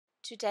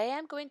Today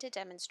I'm going to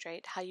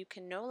demonstrate how you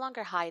can no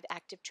longer hide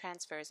active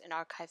transfers in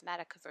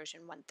Archivematica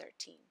version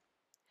 1.13.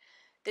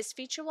 This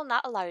feature will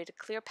not allow you to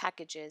clear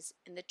packages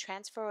in the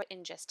Transfer or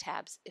Ingest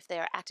tabs if they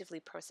are actively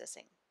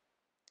processing.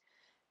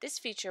 This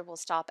feature will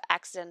stop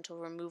accidental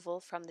removal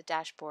from the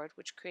dashboard,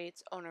 which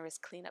creates onerous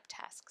cleanup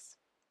tasks.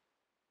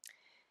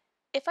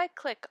 If I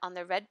click on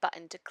the red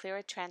button to clear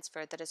a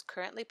transfer that is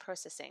currently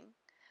processing,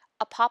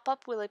 a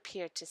pop-up will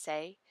appear to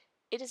say,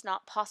 "It is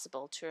not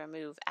possible to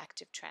remove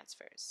active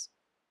transfers."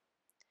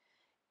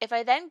 If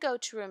I then go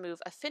to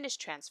remove a finished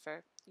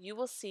transfer, you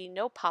will see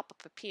no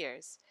pop-up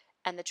appears,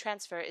 and the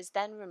transfer is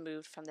then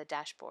removed from the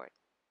dashboard.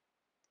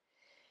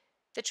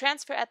 The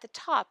transfer at the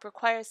top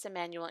requires some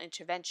manual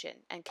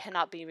intervention and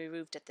cannot be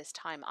removed at this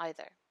time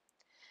either.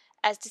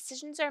 As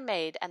decisions are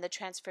made and the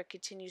transfer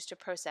continues to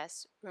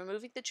process,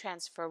 removing the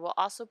transfer will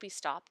also be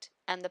stopped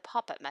and the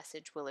pop-up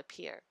message will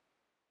appear.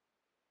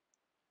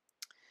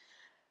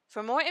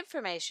 For more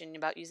information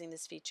about using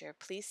this feature,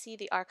 please see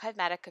the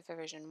Archivematica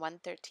version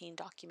 1.13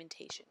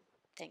 documentation.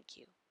 Thank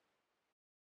you.